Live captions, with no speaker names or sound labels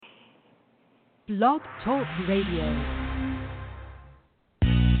Blog Talk Radio.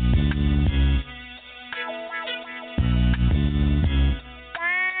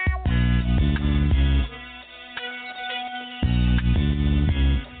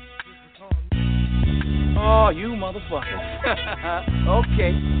 Oh, you motherfucker.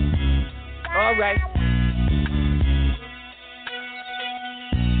 Okay. All right.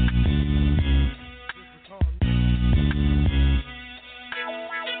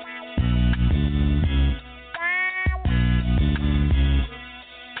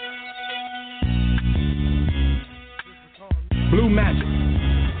 Blue Magic.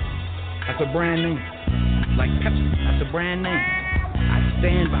 That's a brand name. Like Pepsi. That's a brand name. I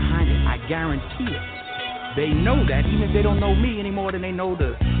stand behind it. I guarantee it. They know that, even if they don't know me any more than they know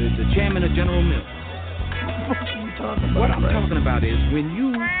the chairman of General Mills. What are you talking about? What I'm talking about is when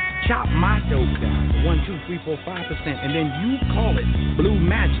you chop my dope down to 1, 2, 3, 4, 5%, and then you call it Blue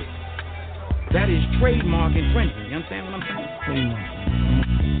Magic, that is trademark infringement. You understand what I'm saying?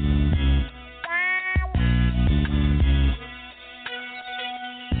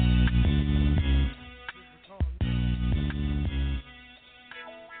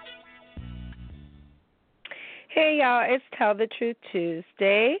 Hey, y'all, it's Tell the Truth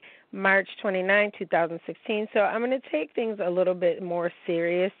Tuesday, March 29, 2016. So I'm going to take things a little bit more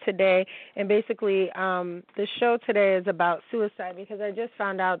serious today. And basically, the show today is about suicide because I just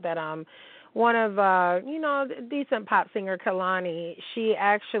found out that one of, decent pop singer, Kehlani, she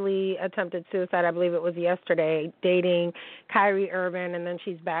actually attempted suicide, I believe it was yesterday, dating Kyrie Irving, and then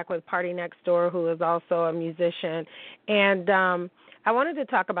she's back with Party Next Door, who is also a musician. And I wanted to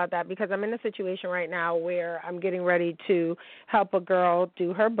talk about that because I'm in a situation right now where I'm getting ready to help a girl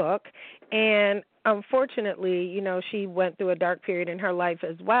do her book. And unfortunately, she went through a dark period in her life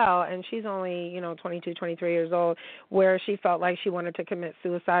as well. And she's only, 22, 23 years old, where she felt like she wanted to commit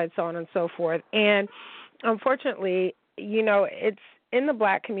suicide, so on and so forth. And unfortunately, it's in the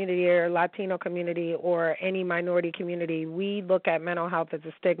Black community or Latino community or any minority community, we look at mental health as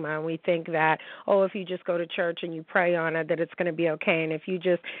a stigma, and we think that, if you just go to church and you pray on it, that it's going to be okay, and if you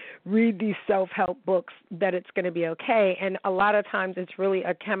just read these self-help books, that it's going to be okay. And a lot of times it's really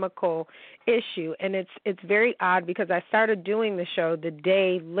a chemical issue, and it's very odd because I started doing the show the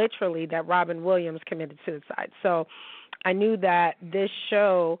day, literally, that Robin Williams committed suicide. So I knew that this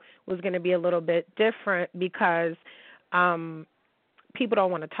show was going to be a little bit different because people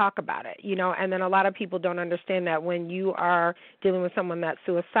don't want to talk about it, and then a lot of people don't understand that when you are dealing with someone that's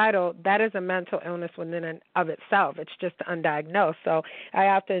suicidal, that is a mental illness within and of itself. It's just undiagnosed. So I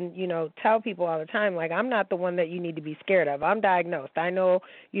often, tell people all the time, like, I'm not the one that you need to be scared of. I'm diagnosed. I know,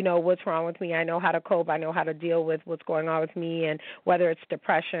 what's wrong with me. I know how to cope. I know how to deal with what's going on with me, and whether it's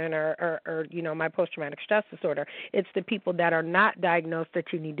depression or my post-traumatic stress disorder. It's the people that are not diagnosed that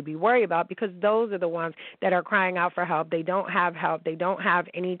you need to be worried about, because those are the ones that are crying out for help. They don't have help. They don't have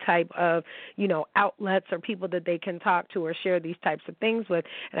any type of, outlets or people that they can talk to or share these types of things with.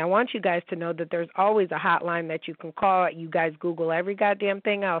 And I want you guys to know that there's always a hotline that you can call. You guys Google every goddamn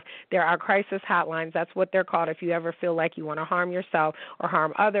thing else. There are crisis hotlines. That's what they're called if you ever feel like you want to harm yourself or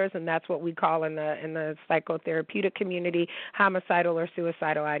harm others, and that's what we call in the psychotherapeutic community homicidal or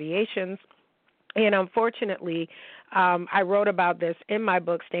suicidal ideations. And unfortunately, I wrote about this in my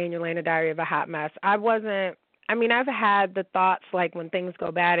book, Stay in Your Lane, A Diary of a Hot Mess. I've had the thoughts like when things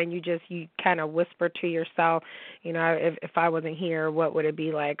go bad and you kind of whisper to yourself, if I wasn't here, what would it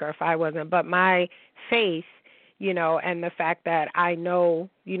be like? Or if I wasn't. But my faith, and the fact that I know,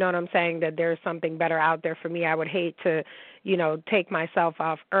 what I'm saying, that there's something better out there for me. I would hate to, take myself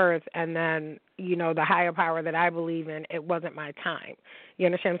off earth and then, the higher power that I believe in, it wasn't my time. You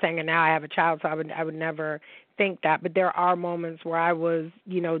understand what I'm saying? And now I have a child, so I would never think that. But there are moments where I was,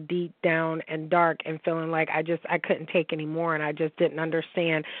 deep down and dark and feeling like I couldn't take any more, and I just didn't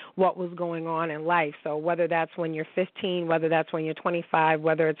understand what was going on in life. So whether that's when you're 15, whether that's when you're 25,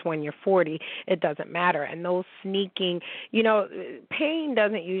 whether it's when you're 40, it doesn't matter. And those sneaking, pain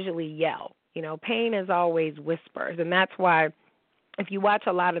doesn't usually yell. Pain is always whispers, and that's why if you watch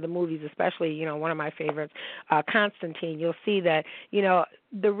a lot of the movies, especially, one of my favorites, Constantine, you'll see that,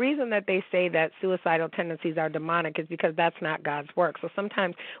 the reason that they say that suicidal tendencies are demonic is because that's not God's work. So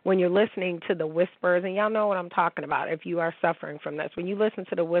sometimes when you're listening to the whispers, and y'all know what I'm talking about if you are suffering from this, when you listen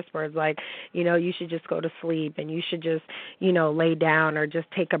to the whispers like, you should just go to sleep and you should just, lay down or just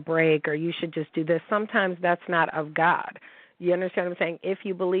take a break or you should just do this, sometimes that's not of God. You understand what I'm saying? If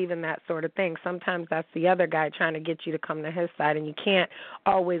you believe in that sort of thing, sometimes that's the other guy trying to get you to come to his side, and you can't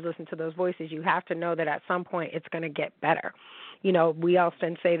always listen to those voices. You have to know that at some point it's going to get better. We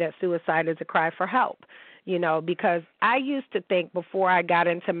often say that suicide is a cry for help. because I used to think before I got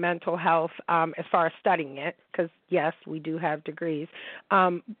into mental health, as far as studying it, because, yes, we do have degrees,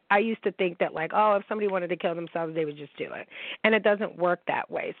 I used to think that, like, if somebody wanted to kill themselves, they would just do it. And it doesn't work that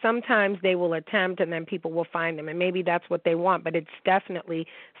way. Sometimes they will attempt and then people will find them, and maybe that's what they want, but it's definitely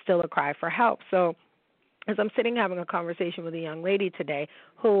still a cry for help. So as I'm sitting having a conversation with a young lady today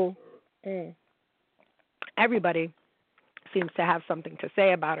who everybody seems to have something to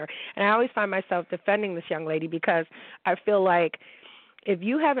say about her. And I always find myself defending this young lady because I feel like if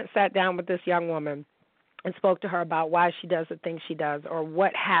you haven't sat down with this young woman and spoke to her about why she does the things she does or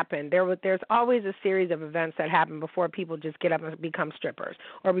what happened, there's always a series of events that happen before people just get up and become strippers,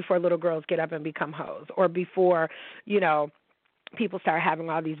 or before little girls get up and become hoes, or before, people start having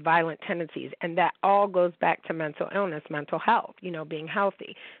all these violent tendencies. And that all goes back to mental illness, mental health, being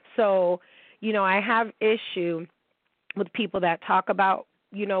healthy. So, I have issue with people that talk about,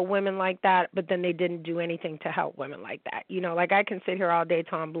 women like that, but then they didn't do anything to help women like that. Like I can sit here all day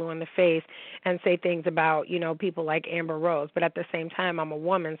till I'm blue in the face and say things about, people like Amber Rose, but at the same time, I'm a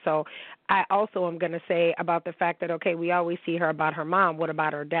woman, so I also am going to say about the fact that, okay, we always see her about her mom, what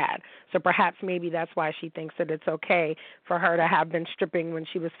about her dad? So perhaps maybe that's why she thinks that it's okay for her to have been stripping when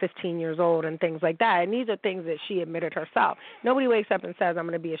she was 15 years old and things like that. And these are things that she admitted herself. Nobody wakes up and says, I'm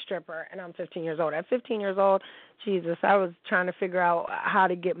going to be a stripper and I'm 15 years old. At 15 years old, Jesus, I was trying to figure out how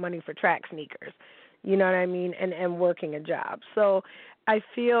to get money for track sneakers, you know what I mean, and working a job. So I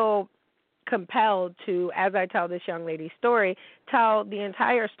feel compelled to, as I tell this young lady's story, tell the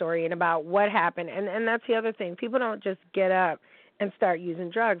entire story and about what happened. And that's the other thing. People don't just get up and start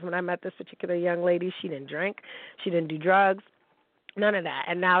using drugs. When I met this particular young lady, she didn't drink. She didn't do drugs. None of that.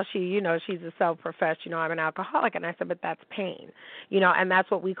 And now she's a self-professed, I'm an alcoholic. And I said, but that's pain, and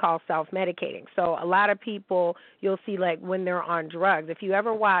that's what we call self-medicating. So a lot of people you'll see, like, when they're on drugs, if you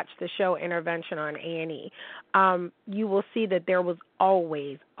ever watch the show Intervention on A&E, you will see that there was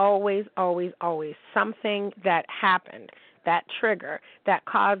always something that happened, that trigger, that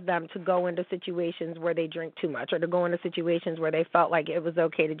caused them to go into situations where they drink too much or to go into situations where they felt like it was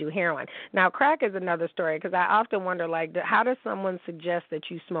okay to do heroin. Now, crack is another story because I often wonder, like, how does someone suggest that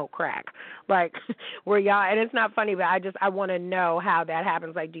you smoke crack? Like, where y'all, and it's not funny, but I want to know how that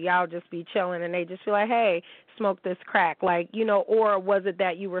happens. Like, do y'all just be chilling and they just feel like, hey, smoke this crack, like, or was it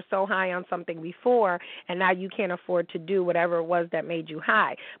that you were so high on something before and now you can't afford to do whatever it was that made you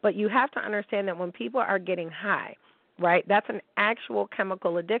high? But you have to understand that when people are getting high, right, that's an actual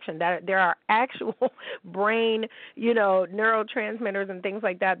chemical addiction. That there are actual brain, neurotransmitters and things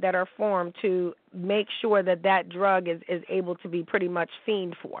like that that are formed to make sure that that drug is able to be pretty much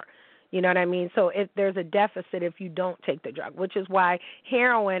fiend for. You know what I mean? So if there's a deficit if you don't take the drug, which is why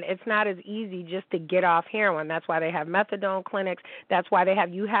heroin, it's not as easy just to get off heroin. That's why they have methadone clinics. That's why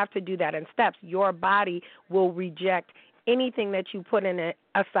you have to do that in steps. Your body will reject anything that you put in it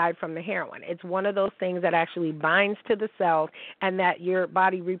aside from the heroin. It's one of those things that actually binds to the cells and that your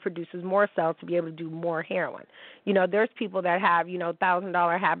body reproduces more cells to be able to do more heroin. There's people that have,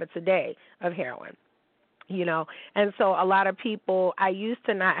 $1,000 habits a day of heroin. And so a lot of people, I used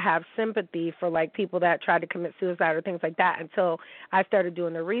to not have sympathy for, like, people that try to commit suicide or things like that until I started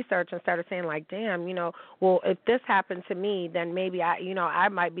doing the research and started saying, like, damn, well, if this happened to me, then maybe I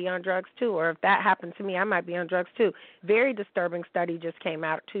might be on drugs too, or if that happened to me, I might be on drugs too. Very disturbing study just came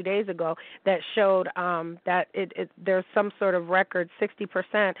out 2 days ago that showed that there's some sort of record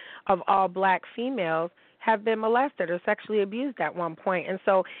 60% of all black females have been molested or sexually abused at one point. And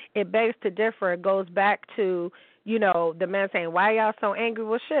so it begs to differ. It goes back to, the man saying, why y'all so angry?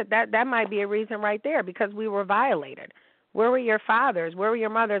 Well, shit, that might be a reason right there, because we were violated. Where were your fathers? Where were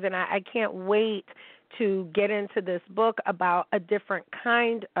your mothers? And I can't wait to get into this book about a different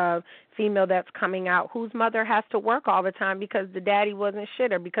kind of female that's coming out whose mother has to work all the time because the daddy wasn't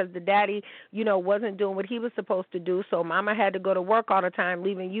shit, or because the daddy, wasn't doing what he was supposed to do. So mama had to go to work all the time,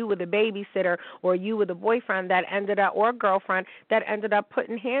 leaving you with a babysitter or you with a boyfriend that ended up, or girlfriend that ended up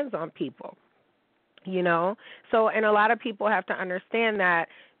putting hands on people, So, and a lot of people have to understand that,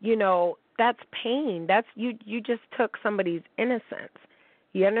 that's pain. That's you just took somebody's innocence.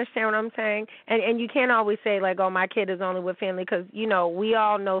 You understand what I'm saying? And you can't always say, like, oh, my kid is only with family, because, we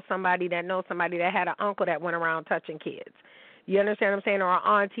all know somebody that had an uncle that went around touching kids. You understand what I'm saying? Or an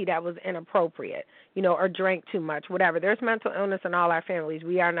auntie that was inappropriate, or drank too much, whatever. There's mental illness in all our families.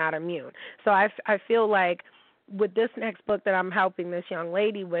 We are not immune. So I feel like with this next book that I'm helping this young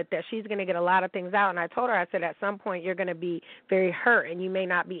lady with, that she's going to get a lot of things out. And I told her, I said, at some point you're going to be very hurt and you may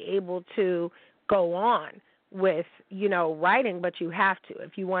not be able to go on with, writing, but you have to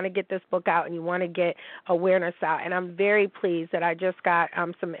if you want to get this book out and you want to get awareness out. And I'm very pleased that I just got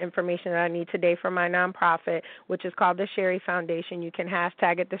some information that I need today from my nonprofit, which is called the Sherry Foundation. You can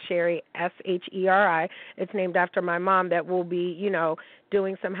hashtag it the Sherry, SHERI. It's named after my mom, that will be,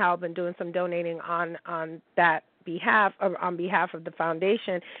 doing some help and doing some donating on that on behalf of the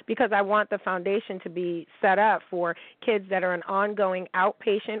foundation, because I want the foundation to be set up for kids that are in ongoing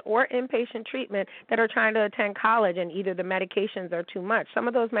outpatient or inpatient treatment that are trying to attend college, and either the medications are too much. Some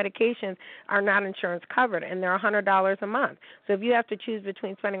of those medications are not insurance covered, and they're $100 a month. So if you have to choose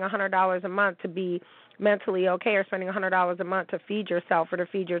between spending $100 a month to be mentally okay or spending $100 a month to feed yourself or to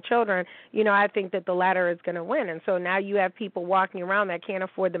feed your children, I think that the latter is going to win. And so now you have people walking around that can't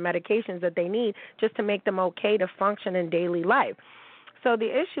afford the medications that they need just to make them okay to function in daily life. So the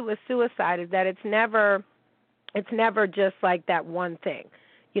issue with suicide is that it's never just like that one thing.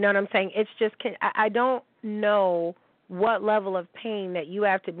 You know what I'm saying? It's just, I don't know what level of pain that you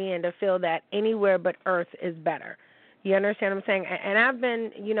have to be in to feel that anywhere but Earth is better. You understand what I'm saying? And I've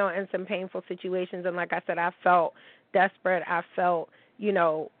been, in some painful situations, and like I said, I felt desperate. I felt,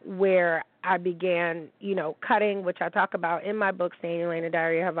 where I began, cutting, which I talk about in my book, Staying Lane, a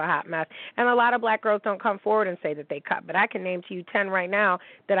Diary of a Hot Mess. And a lot of black girls don't come forward and say that they cut, but I can name to you 10 right now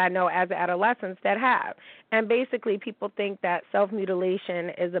that I know as adolescents that have. And basically people think that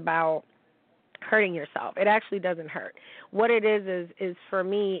self-mutilation is about hurting yourself. It actually doesn't hurt. What it is for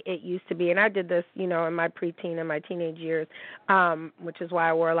me, it used to be, and I did this, in my preteen and my teenage years, which is why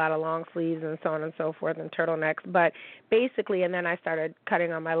I wore a lot of long sleeves and so on and so forth and turtlenecks. But basically, and then I started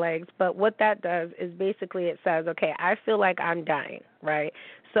cutting on my legs. But what that does is basically it says, okay, I feel like I'm dying, right?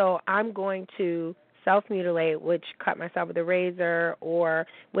 So I'm going to self-mutilate, which cut myself with a razor or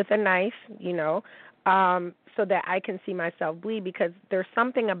with a knife, so that I can see myself bleed, because there's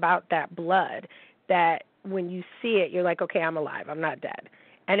something about that blood that when you see it, you're like, okay, I'm alive. I'm not dead.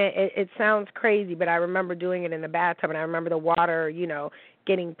 And it sounds crazy, but I remember doing it in the bathtub, and I remember the water,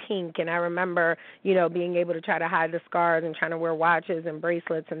 getting pink, and I remember, being able to try to hide the scars and trying to wear watches and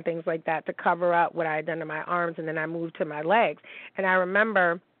bracelets and things like that to cover up what I had done to my arms, and then I moved to my legs. And I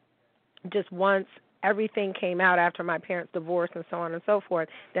remember just once everything came out after my parents' divorce and so on and so forth,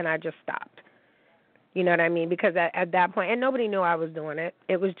 then I just stopped. You know what I mean? Because at that point, and nobody knew I was doing it.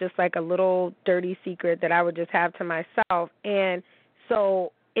 It was just like a little dirty secret that I would just have to myself. And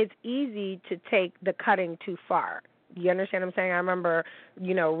so it's easy to take the cutting too far. You understand what I'm saying? I remember,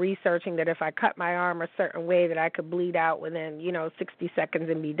 researching that if I cut my arm a certain way that I could bleed out within, 60 seconds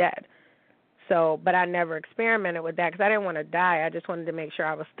and be dead. So, but I never experimented with that because I didn't want to die. I just wanted to make sure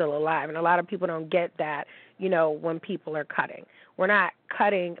I was still alive. And a lot of people don't get that, when people are cutting. We're not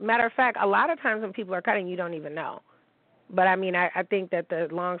cutting. Matter of fact, a lot of times when people are cutting, you don't even know. But, I mean, I think that the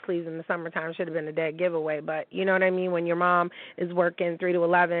long sleeves in the summertime should have been a dead giveaway. But you know what I mean? When your mom is working 3 to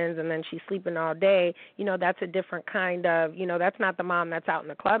 11s and then she's sleeping all day, that's a different kind of, that's not the mom that's out in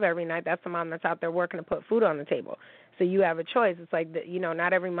the club every night. That's the mom that's out there working to put food on the table. So you have a choice. It's like,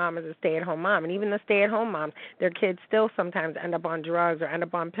 not every mom is a stay-at-home mom. And even the stay-at-home moms, their kids still sometimes end up on drugs or end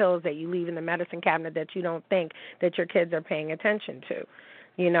up on pills that you leave in the medicine cabinet that you don't think that your kids are paying attention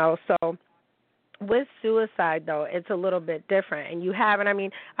to, So with suicide, though, it's a little bit different. And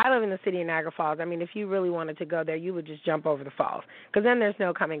I live in the city of Niagara Falls. I mean, if you really wanted to go there, you would just jump over the falls because then there's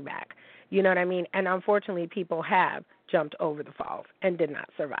no coming back. You know what I mean? And unfortunately, people have jumped over the falls and did not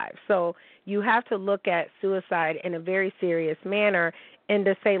survive. So you have to look at suicide in a very serious manner and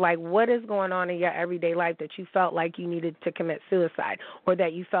to say, like, what is going on in your everyday life that you felt like you needed to commit suicide or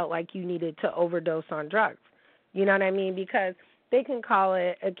that you felt like you needed to overdose on drugs? You know what I mean? Because they can call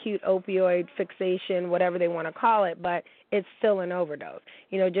it acute opioid fixation, whatever they want to call it, but it's still an overdose.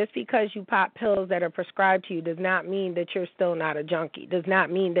 Just because you pop pills that are prescribed to you does not mean that you're still not a junkie, does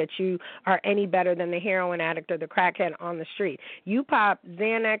not mean that you are any better than the heroin addict or the crackhead on the street. You pop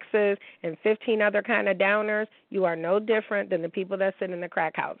Xanaxes and 15 other kind of downers, you are no different than the people that sit in the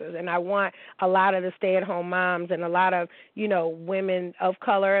crack houses. And I want a lot of the stay-at-home moms and a lot of, women of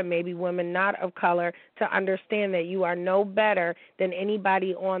color and maybe women not of color to understand that you are no better than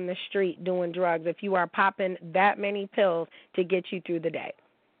anybody on the street doing drugs. If you are popping that many pills to get you through the day,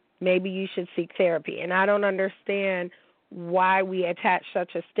 maybe you should seek therapy. And I don't understand why we attach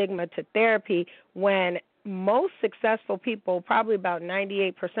such a stigma to therapy when most successful people, probably about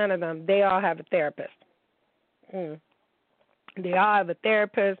 98% of them, they all have a therapist. They all have a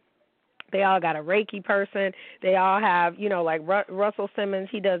therapist. They all got a Reiki person. They all have, like Russell Simmons,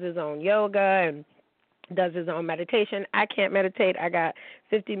 he does his own yoga and does his own meditation. I can't meditate. I got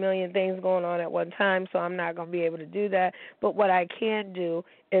 50 million things going on at one time, so I'm not going to be able to do that. But what I can do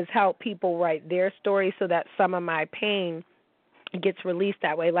is help people write their story so that some of my pain gets released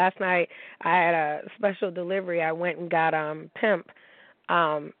that way. Last night I had a special delivery. I went and got Pimp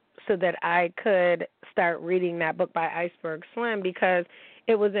so that I could start reading that book by Iceberg Slim, because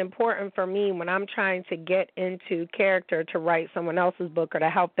it was important for me when I'm trying to get into character to write someone else's book or to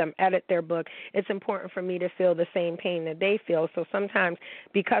help them edit their book. It's important for me to feel the same pain that they feel. So sometimes,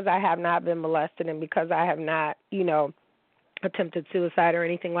 because I have not been molested and because I have not, attempted suicide or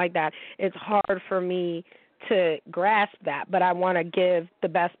anything like that, it's hard for me to grasp that, but I want to give the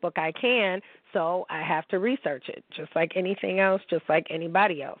best book I can, so I have to research it, just like anything else, just like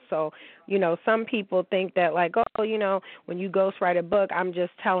anybody else. So, some people think that, like, when you ghostwrite a book, I'm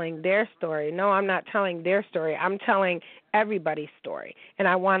just telling their story. No, I'm not telling their story. I'm telling everybody's story, and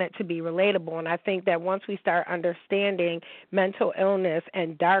I want it to be relatable. And I think that once we start understanding mental illness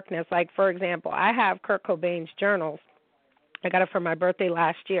and darkness, like, for example, I have Kurt Cobain's journals. I got it for my birthday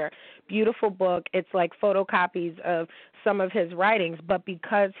last year. Beautiful book. It's like photocopies of some of his writings, but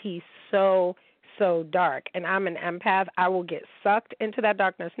because he's so dark, and I'm an empath, I will get sucked into that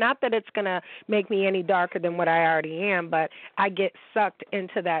darkness. Not that it's going to make me any darker than what I already am, but I get sucked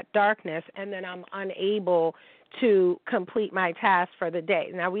into that darkness, and then I'm unable to complete my task for the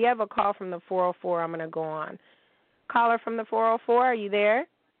day. Now, we have a call from the 404. I'm going to go on. Caller from the 404, are you there?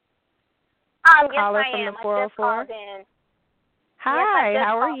 Caller yes, I am. From the 404? I just called in. Hi, Yes,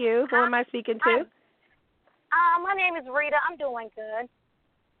 how are you? Who am I speaking to? My name is Rita. I'm doing good.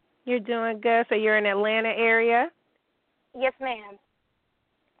 You're doing good. So you're in Atlanta area? Yes, ma'am.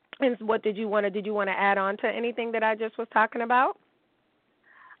 And what did you want to add on to anything that I just was talking about?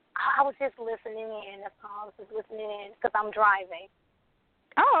 I was just listening in. That's all. I was just listening in because I'm driving.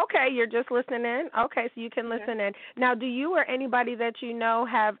 Oh, okay. You're just listening in? Okay, so you can listen in. Now, do you or anybody that you know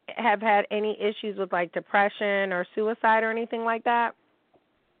have had any issues with, like, depression or suicide or anything like that?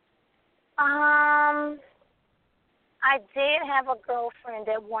 I did have a girlfriend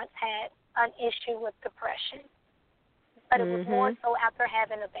that once had an issue with depression, but it was more so after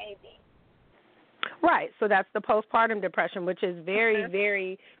having a baby. Right. So that's the postpartum depression, which is very,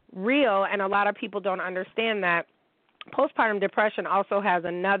 very real, and a lot of people don't understand that. Postpartum depression also has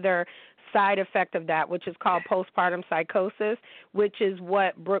another side effect of that, which is called postpartum psychosis, which is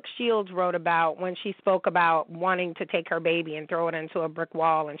what Brooke Shields wrote about when she spoke about wanting to take her baby and throw it into a brick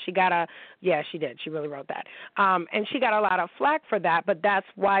wall. And she got she did. She really wrote that. And she got a lot of flack for that, but that's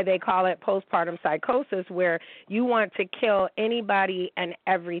why they call it postpartum psychosis, where you want to kill anybody and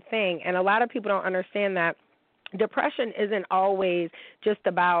everything. And a lot of people don't understand that depression isn't always just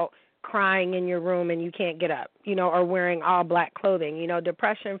about crying in your room and you can't get up, or wearing all black clothing.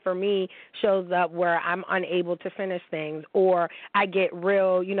 Depression for me shows up where I'm unable to finish things, or I get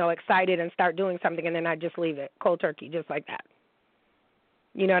real, excited and start doing something and then I just leave it cold turkey, just like that.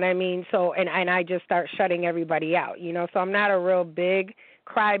 You know what I mean? So, and I just start shutting everybody out, so I'm not a real big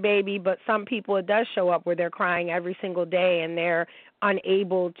crybaby, but some people, it does show up where they're crying every single day and they're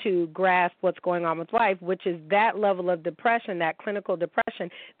unable to grasp what's going on with life, which is that level of depression, that clinical depression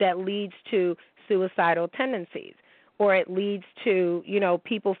that leads to suicidal tendencies, or it leads to,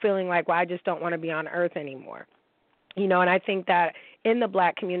 people feeling like, well, I just don't want to be on earth anymore. And I think that in the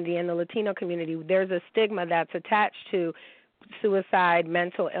Black community, in the Latino community, there's a stigma that's attached to suicide,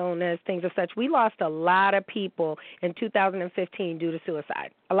 mental illness, things of such. We lost a lot of people in 2015 due to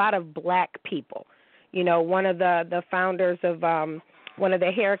suicide, a lot of Black people. One of the founders of one of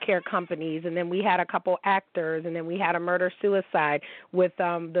the hair care companies, and then we had a couple actors, and then we had a murder-suicide with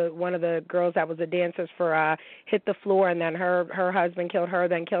one of the girls that was the dancers for Hit the Floor, and then her husband killed her,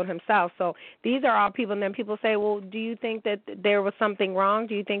 then killed himself. So these are all people, and then people say, well, do you think that there was something wrong?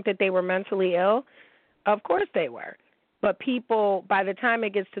 Do you think that they were mentally ill? Of course they were. But people, by the time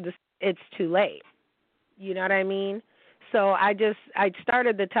it gets to it's too late. You know what I mean? So I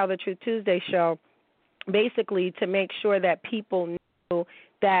started the Tell the Truth Tuesday show basically to make sure that people knew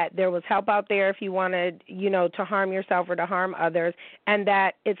that there was help out there if you wanted, to harm yourself or to harm others, and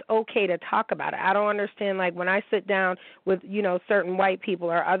that it's okay to talk about it. I don't understand, like, when I sit down with, certain white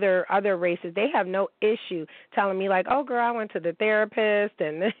people or other races, they have no issue telling me, like, oh, girl, I went to the therapist,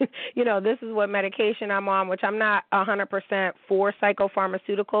 and, this is what medication I'm on, which I'm not 100% for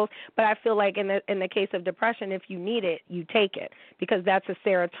psychopharmaceuticals, but I feel like in the case of depression, if you need it, you take it, because that's a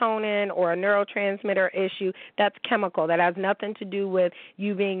serotonin or a neurotransmitter issue. That's chemical. That has nothing to do with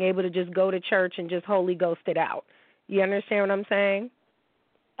you being able to just go to church and just Holy Ghost it out. You understand what I'm saying?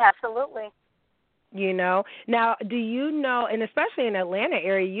 Absolutely. You know, now, do you know, and especially in Atlanta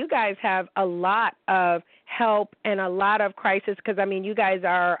area, you guys have a lot of help and a lot of crisis because, I mean, you guys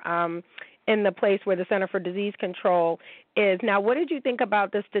are in the place where the Center for Disease Control is. Now, what did you think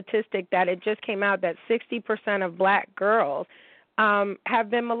about the statistic that it just came out that 60% of black girls have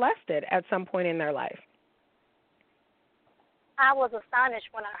been molested at some point in their life? I was astonished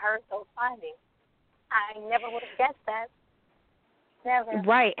when I heard those findings. I never would have guessed that. Never.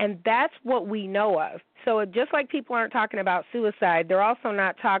 Right, and that's what we know of. So just like people aren't talking about suicide, they're also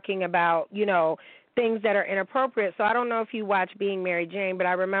not talking about, you know, things that are inappropriate. So I don't know if you watch Being Mary Jane, but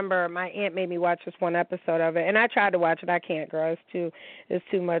I remember my aunt made me watch this one episode of it, and I tried to watch it. I can't, girl. It's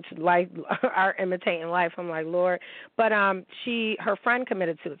too much life, art imitating life. I'm like, Lord. But her friend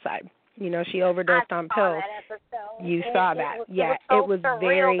committed suicide. You know, she overdosed on pills. That episode. You saw that. It was so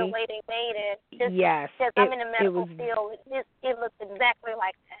very surreal the way they made it. Yes. Because I'm in the medical field. It looks exactly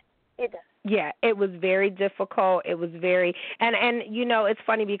like that. It does. Yeah, it was very difficult. It was very and you know, it's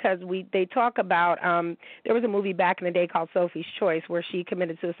funny because they talk about there was a movie back in the day called Sophie's Choice where she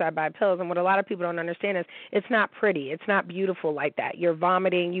committed suicide by pills, and what a lot of people don't understand is it's not pretty. It's not beautiful like that. You're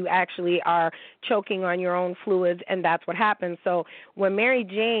vomiting, you actually are choking on your own fluids, and that's what happens. So when Mary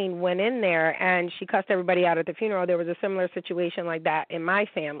Jane went in there and she cussed everybody out at the funeral, there was a similar situation like that in my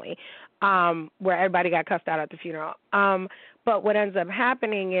family, where everybody got cussed out at the funeral. But what ends up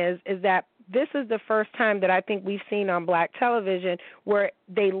happening is that this is the first time that I think we've seen on black television where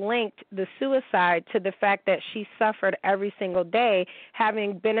they linked the suicide to the fact that she suffered every single day,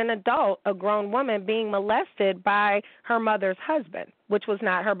 having been an adult, a grown woman, being molested by her mother's husband, which was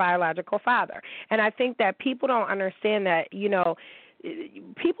not her biological father. And I think that people don't understand that, you know,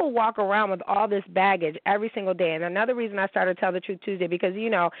 people walk around with all this baggage every single day. And another reason I started Tell the Truth Tuesday, because,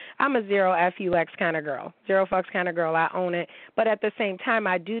 you know, I'm a zero FUX kind of girl, zero fucks kind of girl. I own it. But at the same time,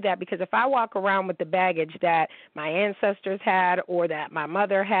 I do that because if I walk around with the baggage that my ancestors had or that my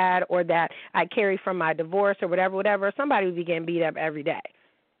mother had or that I carry from my divorce or whatever, somebody would be getting beat up every day.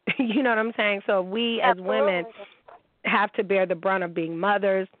 You know what I'm saying? So we as women have to bear the brunt of being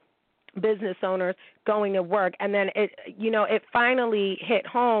mothers, business owners, going to work. And then it finally hit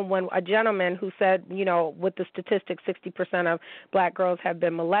home when a gentleman who said, you know, with the statistics 60% of black girls have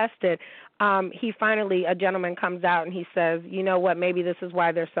been molested, a gentleman comes out and he says, you know what, maybe this is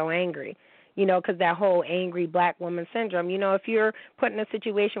why they're so angry. You know, because that whole angry black woman syndrome, you know, if you're put in a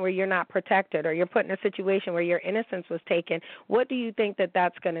situation where you're not protected or you're put in a situation where your innocence was taken, what do you think that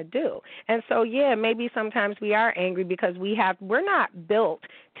that's going to do? And so, yeah, maybe sometimes we are angry because we're not built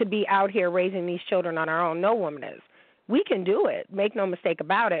to be out here raising these children on our own. No woman is. We can do it, make no mistake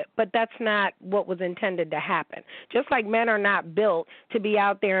about it, but that's not what was intended to happen. Just like men are not built to be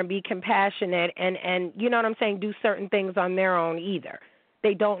out there and be compassionate and you know what I'm saying, do certain things on their own either.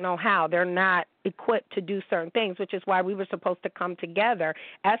 They don't know how. They're not equipped to do certain things, which is why we were supposed to come together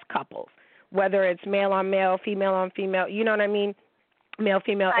as couples, whether it's male on male, female on female, you know what I mean? Male,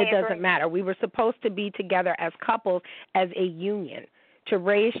 female, it doesn't matter. We were supposed to be together as couples, as a union, to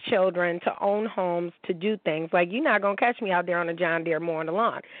raise children, to own homes, to do things. Like, you're not going to catch me out there on a John Deere mowing the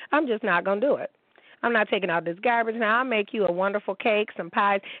lawn. I'm just not going to do it. I'm not taking out this garbage. Now, I'll make you a wonderful cake, some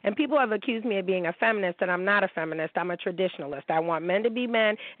pies. And people have accused me of being a feminist, and I'm not a feminist. I'm a traditionalist. I want men to be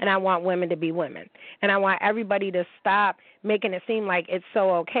men, and I want women to be women. And I want everybody to stop making it seem like it's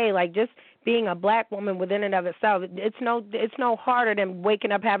so okay. Like, just being a black woman within and of itself, it's no harder than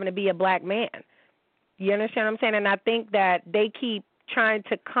waking up having to be a black man. You understand what I'm saying? And I think that they keep trying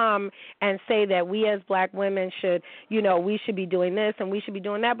to come and say that we as black women should, you know, we should be doing this and we should be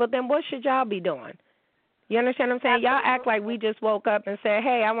doing that. But then what should y'all be doing? You understand what I'm saying? Y'all act like we just woke up and said,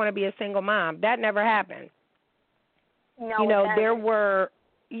 hey, I want to be a single mom. That never happened. No, you know, there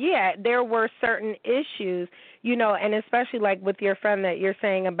were certain issues, you know, and especially like with your friend that you're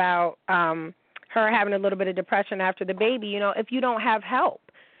saying about her having a little bit of depression after the baby, you know, if you don't have help.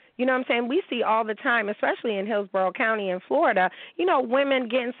 You know what I'm saying? We see all the time, especially in Hillsborough County in Florida, you know, women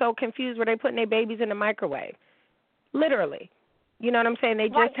getting so confused where they're putting their babies in the microwave. Literally. You know what I'm saying? They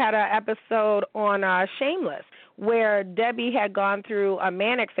just had an episode on Shameless where Debbie had gone through a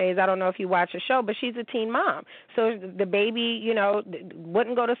manic phase. I don't know if you watch the show, but she's a teen mom. So the baby, you know,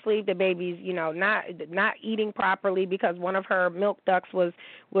 wouldn't go to sleep. The baby's, you know, not eating properly because one of her milk ducts was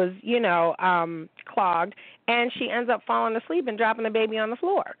you know, clogged. And she ends up falling asleep and dropping the baby on the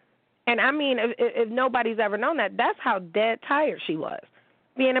floor. And, I mean, if nobody's ever known that, that's how dead tired she was.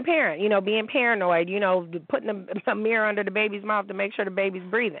 being a parent, being paranoid, putting a mirror under the baby's mouth to make sure the baby's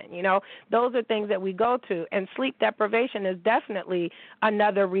breathing. Those are things that we go to. And sleep deprivation is definitely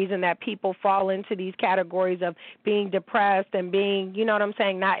another reason that people fall into these categories of being depressed and being,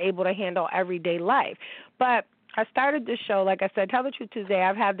 not able to handle everyday life. But I started this show, like I said, Tell the Truth Tuesday.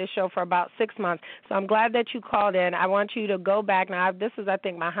 I've had this show for about 6 months, so I'm glad that you called in. I want you to go back. Now, this is, I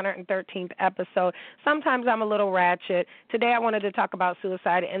think, my 113th episode. Sometimes I'm a little ratchet. Today I wanted to talk about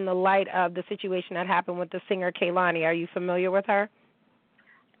suicide in the light of the situation that happened with the singer Kehlani. Are you familiar with her?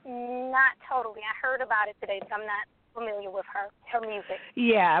 Not totally. I heard about it today, but I'm not familiar with her music.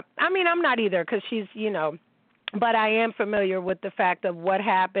 Yeah. I'm not either because she's, but I am familiar with the fact of what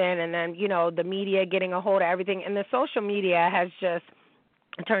happened and then, the media getting a hold of everything. And the social media has just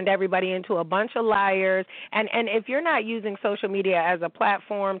turned everybody into a bunch of liars. And if you're not using social media as a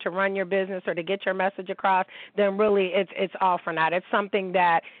platform to run your business or to get your message across, then really it's all for naught. It's something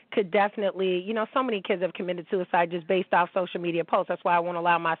that could definitely, so many kids have committed suicide just based off social media posts. That's why I won't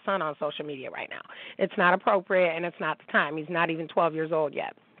allow my son on social media right now. It's not appropriate and it's not the time. He's not even 12 years old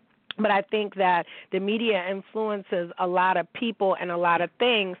yet. But I think that the media influences a lot of people and a lot of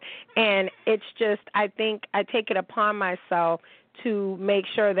things, and it's just, I think I take it upon myself to make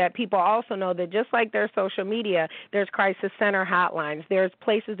sure that people also know that just like there's social media, there's crisis center hotlines. There's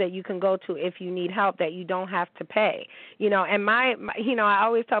places that you can go to if you need help that you don't have to pay. And I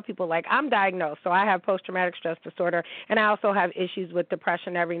always tell people, like, I'm diagnosed, so I have post-traumatic stress disorder, and I also have issues with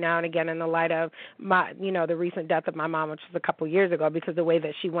depression every now and again in the light of my, the recent death of my mom, which was a couple of years ago, because the way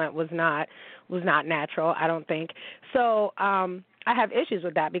that she went was not natural, I don't think. So I have issues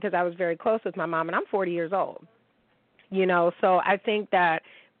with that because I was very close with my mom, and I'm 40 years old. So I think that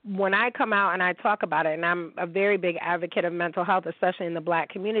when I come out and I talk about it, and I'm a very big advocate of mental health, especially in the black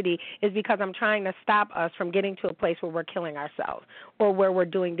community, is because I'm trying to stop us from getting to a place where we're killing ourselves or where we're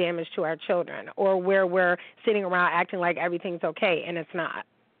doing damage to our children or where we're sitting around acting like everything's okay and it's not.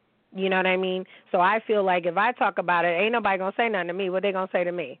 You know what I mean? So I feel like if I talk about it, ain't nobody going to say nothing to me. What they going to say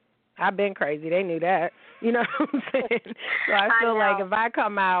to me? I've been crazy. They knew that. You know what I'm saying? So I feel like if I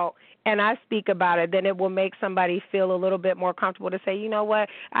come out and I speak about it, then it will make somebody feel a little bit more comfortable to say, you know what,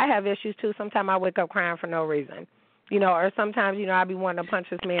 I have issues too. Sometimes I wake up crying for no reason. Or sometimes, I be wanting to punch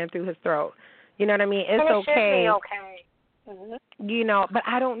this man through his throat. You know what I mean? It's okay. Should be okay. But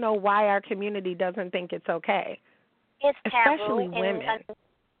I don't know why our community doesn't think it's okay. It's taboo. Especially women.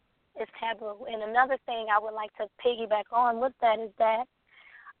 It's taboo. And another thing I would like to piggyback on with that is that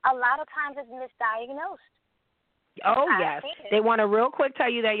a lot of times it's misdiagnosed. Oh, yes. They want to real quick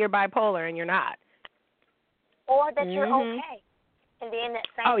tell you that you're bipolar and you're not. Or that you're okay. And then that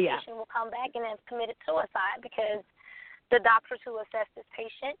same patient will come back and have committed suicide because the doctors who assessed this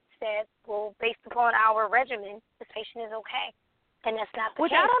patient said, well, based upon our regimen, this patient is okay. And that's not the case.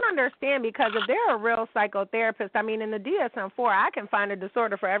 Which I don't understand because if they're a real psychotherapist, in the DSM-4, I can find a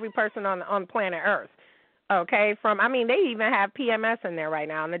disorder for every person on planet Earth. Okay, they even have PMS in there right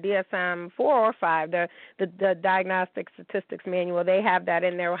now in the DSM-4 or 5, the Diagnostic Statistics Manual. They have that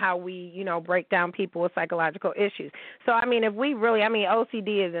in there, how we, break down people with psychological issues. So, if we really,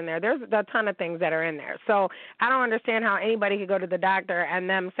 OCD is in there. There's a ton of things that are in there. So I don't understand how anybody could go to the doctor and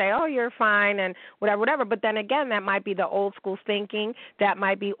them say, oh, you're fine and whatever. But then again, that might be the old school thinking. That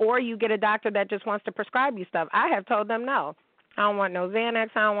might be, or you get a doctor that just wants to prescribe you stuff. I have told them no. I don't want no Xanax.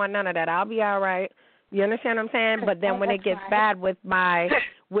 I don't want none of that. I'll be all right. You understand what I'm saying? But then when it gets bad with my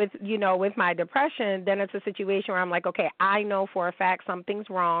depression, then it's a situation where I'm like, okay, I know for a fact something's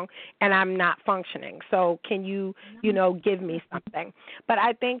wrong and I'm not functioning. So can you, give me something? But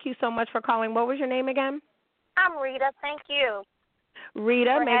I thank you so much for calling. What was your name again? I'm Rita. Thank you.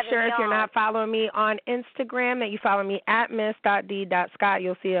 Rita, make sure if you're not following me on Instagram that you follow me at miss.d.scott.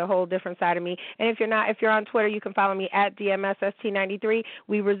 You'll see a whole different side of me. And if you're on Twitter, you can follow me at DMSST93.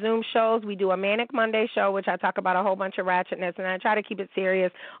 We resume shows. We do a Manic Monday show, which I talk about a whole bunch of ratchetness, and I try to keep it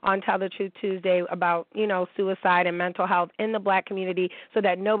serious on Tell the Truth Tuesday about, suicide and mental health in the black community so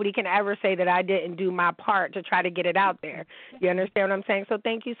that nobody can ever say that I didn't do my part to try to get it out there. You understand what I'm saying? So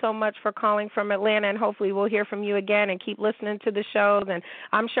thank you so much for calling from Atlanta, and hopefully we'll hear from you again and keep listening to the show. And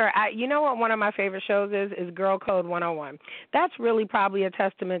I'm sure, what one of my favorite shows is Girl Code 101. That's really probably a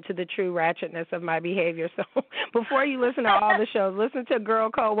testament to the true ratchetness of my behavior. So before you listen to all the shows, listen to Girl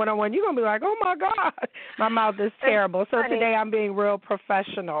Code 101. You're going to be like, oh, my God, my mouth is terrible. So today I'm being real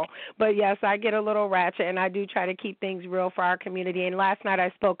professional. But, yes, I get a little ratchet, and I do try to keep things real for our community. And last night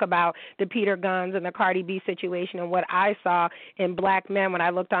I spoke about the Peter Guns and the Cardi B situation and what I saw in black men when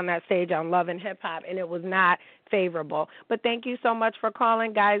I looked on that stage on Love and Hip Hop, and it was not favorable. But thank you so much for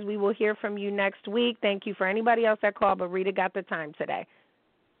calling, guys. We will hear from you next week. Thank you for anybody else that called, but Rita got the time today.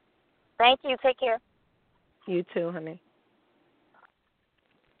 Thank you. Take care. You too, honey.